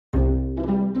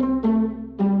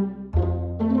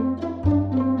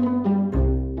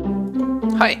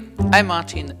I'm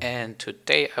Martin, and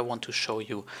today I want to show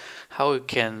you how you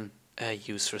can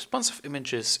use responsive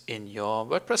images in your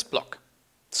WordPress blog.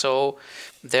 So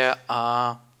there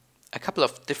are a couple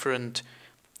of different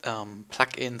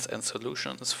plugins and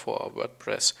solutions for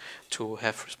WordPress to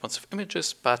have responsive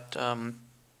images, but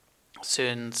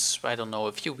since, I don't know,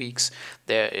 a few weeks,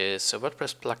 there is a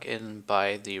WordPress plugin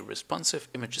by the Responsive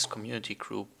Images community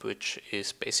group, which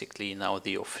is basically now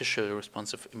the official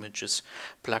Responsive Images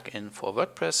plugin for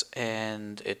WordPress,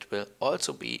 and it will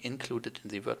also be included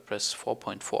in the WordPress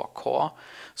 4.4 core.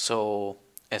 So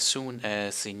as soon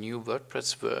as the new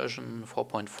WordPress version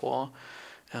 4.4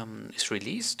 is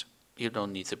released, you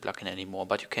don't need the plugin anymore,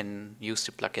 but you can use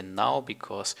the plugin now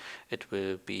because it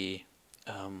will be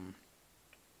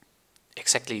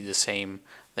exactly the same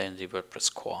than the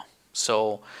WordPress core.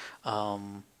 So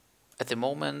at the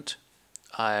moment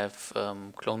I've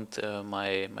cloned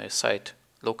my site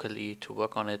locally to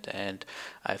work on it, and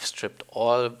I've stripped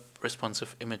all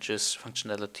responsive images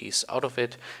functionalities out of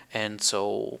it. And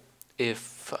so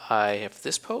if I have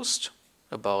this post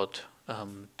about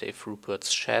Dave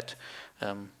Rupert's chat,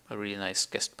 a really nice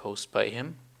guest post by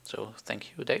him, so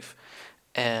thank you, Dave.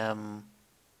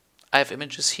 I have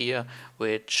images here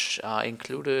which are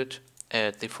included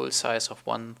at the full size of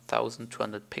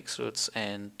 1200 pixels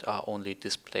and are only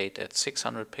displayed at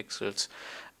 600 pixels,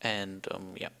 and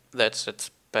yeah, that's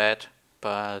bad,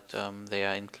 but they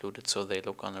are included, so they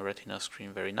look on a retina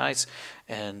screen very nice.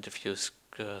 And if you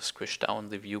squish down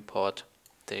the viewport,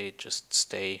 they just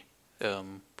stay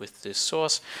with this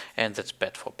source, and that's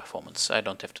bad for performance. I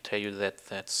don't have to tell you that.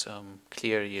 That's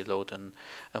clear. You load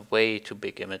a way too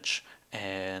big image,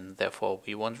 and therefore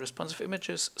we want responsive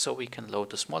images, so we can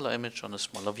load a smaller image on a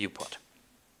smaller viewport.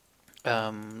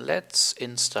 Let's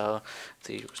install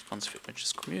the Responsive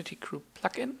Images community group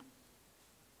plugin.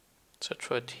 Search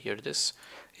for it, here it is,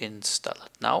 install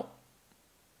it now.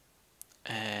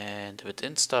 And with it's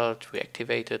installed, we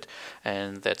activate it,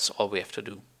 and that's all we have to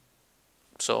do.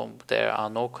 So there are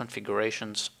no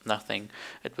configurations, nothing.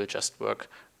 It will just work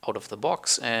out of the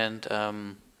box, and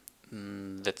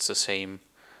that's the same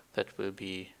that will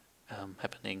be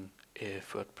happening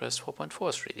if WordPress 4.4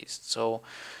 is released. So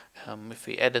if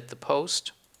we edit the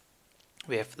post,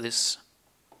 we have this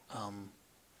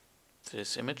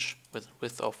this image with a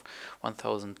width of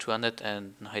 1200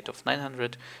 and a height of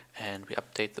 900, and we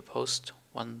update the post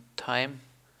one time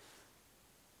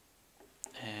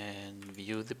and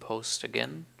view the post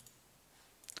again,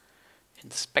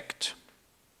 inspect,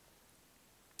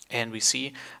 and we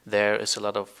see there is a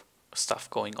lot of stuff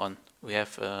going on. We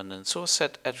have an source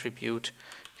set attribute,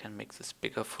 can make this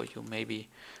bigger for you maybe,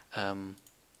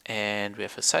 and we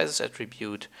have a sizes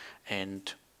attribute,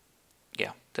 and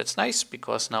yeah, that's nice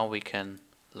because now we can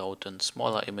load a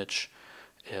smaller image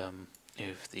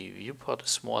if the viewport is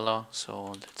smaller.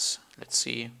 So let's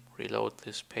see, reload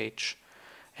this page,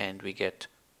 and we get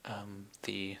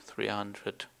the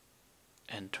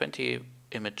 320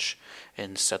 image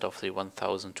instead of the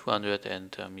 1200,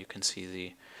 and you can see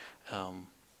the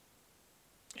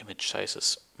image size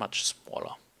is much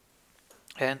smaller,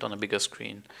 and on a bigger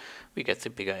screen we get the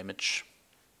bigger image.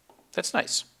 That's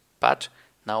nice. But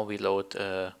now we load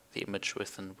the image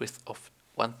with a width of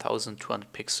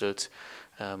 1200 pixels,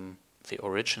 the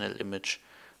original image,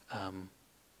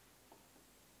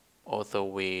 although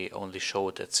we only show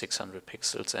it at 600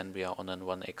 pixels and we are on a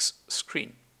 1x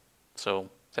screen. So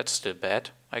that's still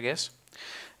bad, I guess.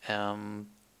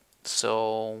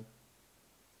 So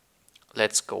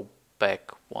let's go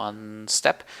back one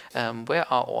step. Where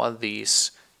are all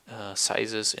these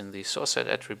sizes in the source set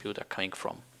attribute are coming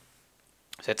from?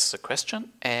 That's the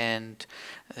question, and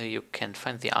you can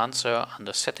find the answer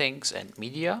under settings and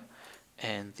media,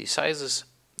 and the sizes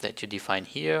that you define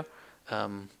here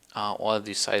are all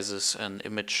the sizes an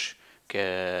image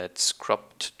gets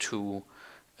cropped to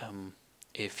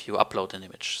if you upload an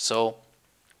image. So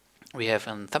we have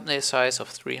a thumbnail size of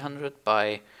 300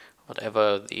 by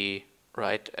whatever the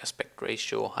right aspect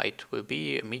ratio height will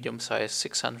be, a medium size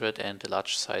 600 and a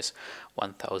large size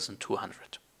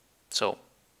 1200. So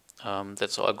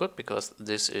that's all good because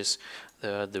this is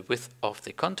the width of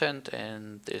the content,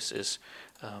 and this is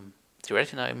the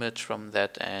retina image from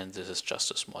that, and this is just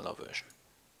a smaller version.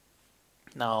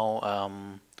 Now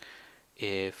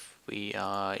if we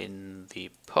are in the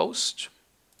post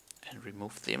and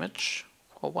remove the image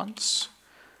for once,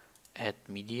 add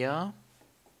media,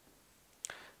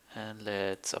 and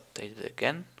let's update it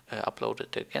again, upload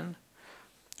it again.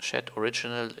 Shed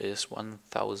original is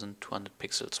 1200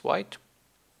 pixels wide.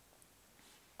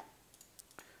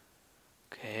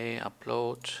 Okay,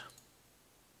 upload.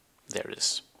 There it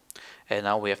is. And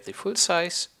now we have the full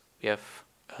size. We have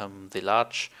the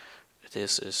large,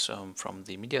 this is from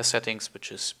the media settings,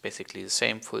 which is basically the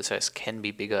same. Full size can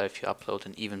be bigger if you upload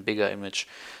an even bigger image.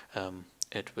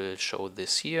 It will show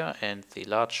this here, and the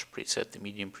large preset, the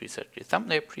medium preset, the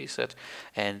thumbnail preset.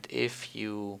 And if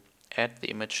you add the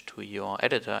image to your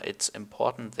editor, it's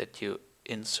important that you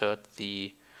insert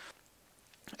the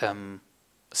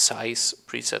size,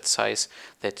 preset size,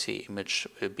 that the image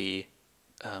will be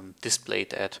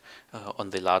displayed at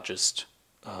on the largest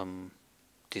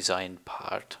design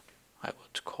part, I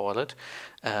would call it,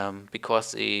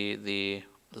 because the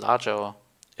larger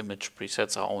image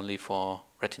presets are only for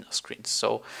Retina screens.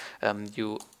 So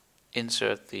you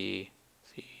insert the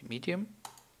medium.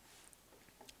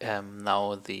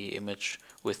 Now the image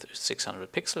with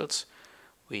 600 pixels.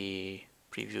 We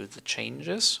preview the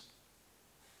changes.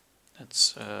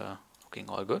 That's looking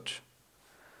all good.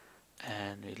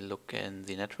 And we look in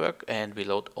the network and we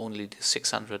load only the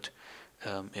 600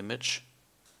 image.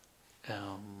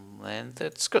 And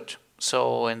that's good.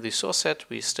 So in the source set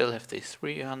we still have the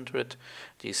 300,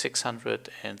 the 600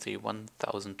 and the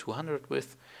 1200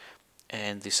 width,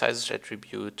 and the sizes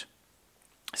attribute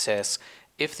says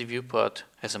if the viewport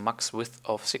has a max width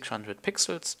of 600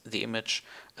 pixels, the image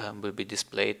will be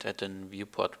displayed at a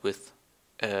viewport width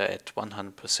at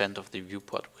 100% of the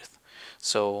viewport width.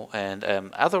 So, and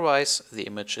otherwise the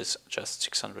image is just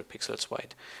 600 pixels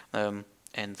wide,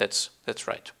 and that's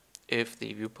right. If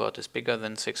the viewport is bigger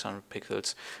than 600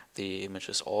 pixels, the image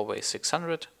is always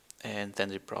 600, and then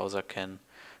the browser can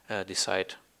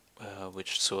decide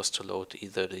which source to load,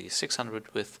 either the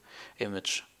 600 width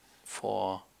image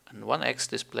for a 1x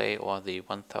display or the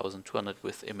 1200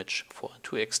 width image for a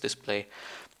 2x display.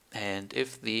 And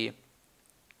if the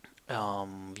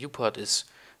viewport is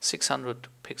 600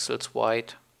 pixels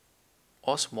wide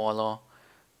or smaller,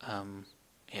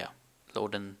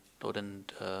 load in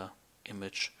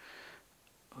image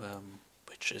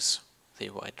which is the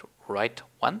right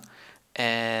one.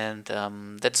 And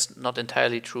that's not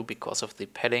entirely true because of the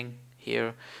padding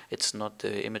here. It's not,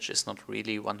 the image is not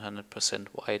really 100%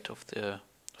 wide of the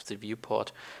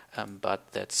viewport, but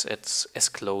it's as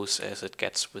close as it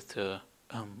gets with the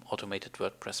automated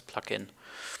WordPress plugin.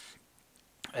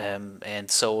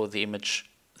 And so the image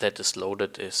that is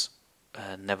loaded is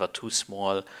never too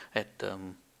small,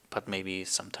 but maybe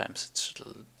sometimes it's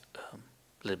a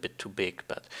little bit too big,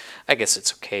 but I guess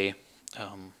it's okay.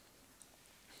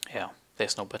 Yeah,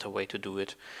 there's no better way to do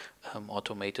it,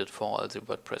 automated for all the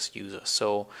WordPress users.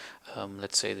 So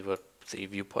let's say the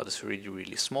viewport is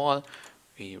really small.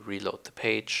 We reload the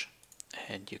page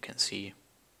and you can see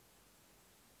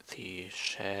the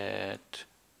chat.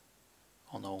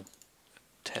 Oh no,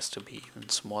 it has to be even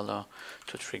smaller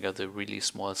to trigger the really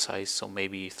small size. So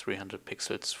maybe 300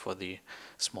 pixels for the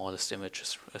smallest image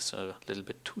is a little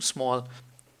bit too small.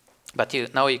 But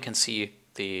now you can see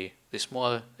the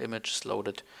small image is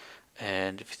loaded,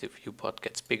 and if the viewport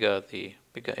gets bigger, the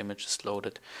bigger image is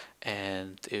loaded.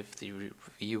 And if the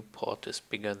viewport is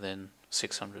bigger than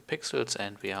 600 pixels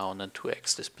and we are on a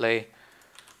 2x display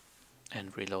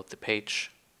and reload the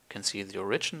page, you can see the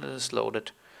original is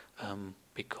loaded,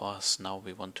 because now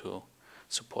we want to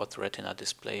support the Retina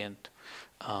display. And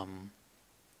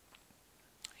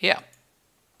yeah,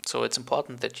 so it's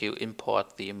important that you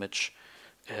import the image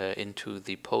into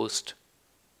the post,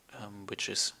 which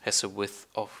has a width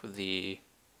of the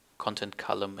content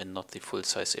column and not the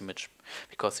full-size image,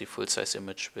 because the full-size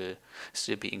image will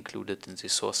still be included in the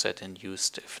source set and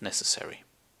used if necessary.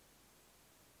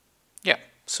 Yeah,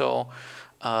 so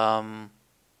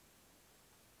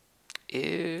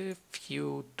if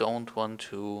you don't want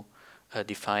to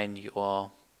define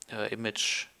your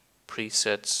image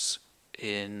presets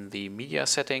in the media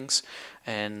settings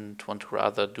and want to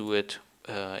rather do it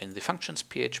in the functions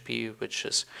PHP, which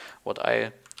is what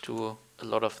I do a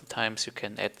lot of the times, you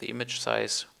can add the image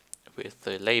size with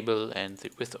the label and the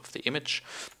width of the image,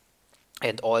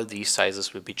 and all these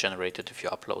sizes will be generated if you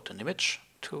upload an image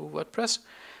to WordPress.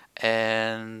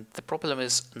 And the problem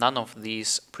is none of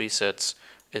these presets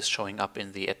is showing up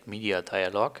in the Add Media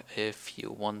dialog. If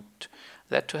you want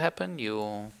that to happen,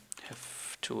 you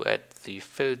have to add the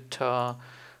filter.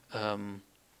 I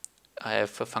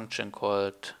have a function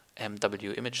called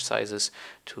MW image sizes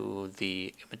to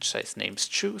the image size names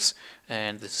choose,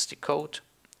 and this is the code.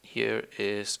 Here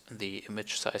is the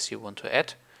image size you want to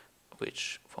add,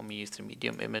 which for me is the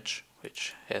medium image,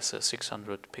 which has a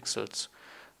 600 pixels,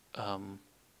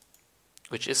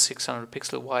 which is 600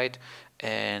 pixel wide,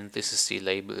 and this is the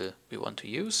label we want to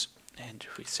use. And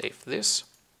we save this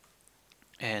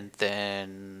and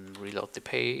then reload the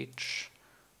page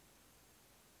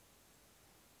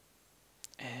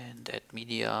and add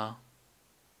media.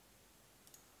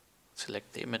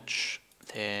 select the image.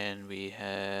 Then we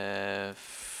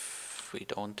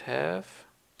don't have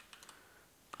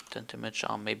content image.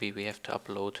 Maybe we have to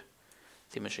upload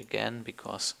the image again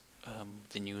because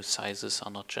the new sizes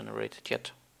are not generated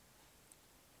yet.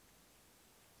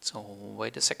 So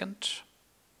wait a second.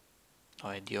 No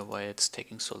idea why it's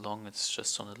taking so long. It's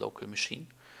just on a local machine,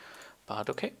 but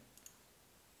okay.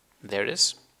 There it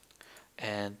is.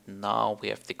 And now we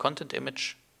have the content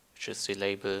image, which is the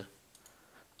label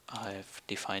I've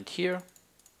defined here,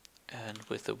 and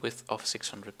with a width of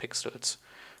 600 pixels,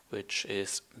 which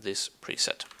is this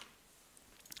preset.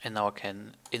 And now I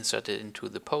can insert it into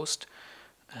the post.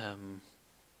 It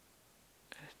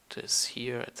is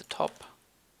here at the top.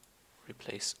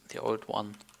 Replace the old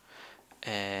one.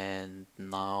 And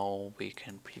now we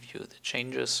can preview the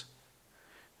changes.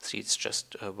 See, it's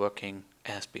just working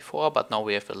as before, but now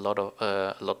we have a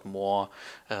lot more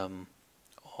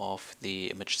of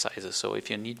the image sizes. So if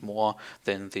you need more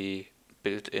than the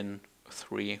built-in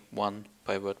 3.1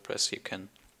 by WordPress, you can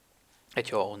add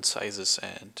your own sizes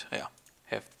and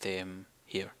have them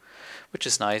here, which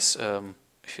is nice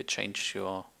if you change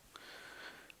your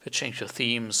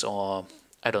themes, or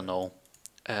I don't know.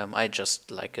 I just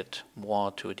like it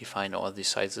more to define all the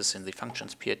sizes in the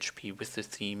functions PHP with the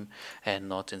theme and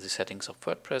not in the settings of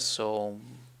WordPress. So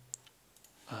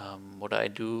what I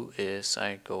do is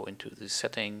I go into the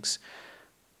settings,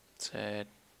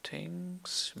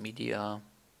 media,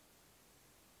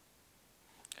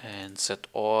 and set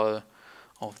all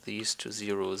of these to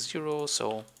 0,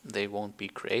 so they won't be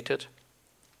created.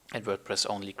 And WordPress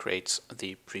only creates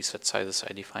the preset sizes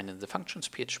I define in the functions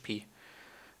PHP.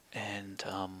 And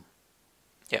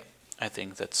I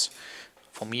think that's,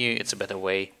 for me, it's a better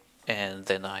way. And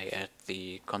then I add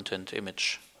the content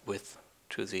image width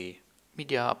to the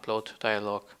media upload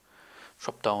dialog,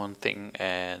 drop down thing,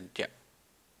 and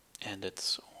and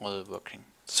it's all working.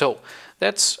 So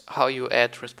that's how you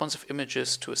add responsive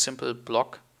images to a simple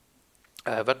blog,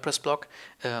 WordPress blog.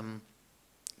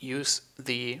 Use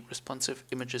the responsive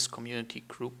images community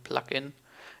group plugin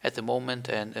at the moment,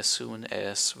 and as soon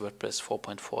as WordPress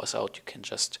 4.4 is out, you can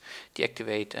just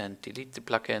deactivate and delete the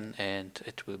plugin, and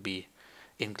it will be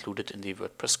included in the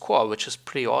WordPress core, which is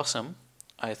pretty awesome,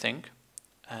 I think.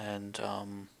 And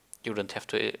you don't have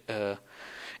to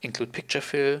include picture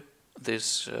fill.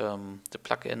 This the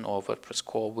plugin or WordPress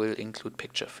core will include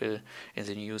picture fill in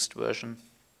the newest version,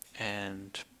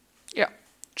 and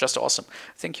just awesome.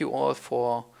 Thank you all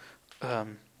for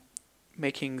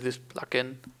making this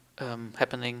plugin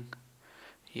happening.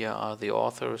 Here are the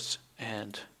authors,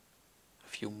 and a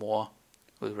few more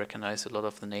will recognize a lot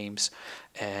of the names.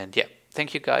 And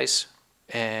thank you guys,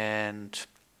 and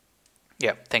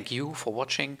thank you for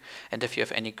watching. And if you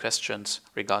have any questions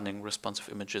regarding responsive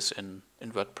images in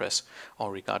WordPress,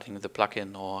 or regarding the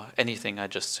plugin, or anything I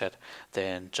just said,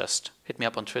 then just hit me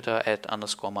up on Twitter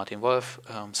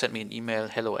 @_MartinWolf, send me an email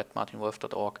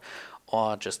hello@martinwolf.org,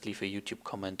 or just leave a YouTube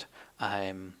comment.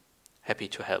 I'm happy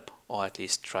to help, or at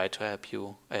least try to help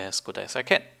you as good as I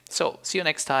can. So see you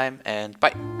next time, and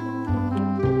bye.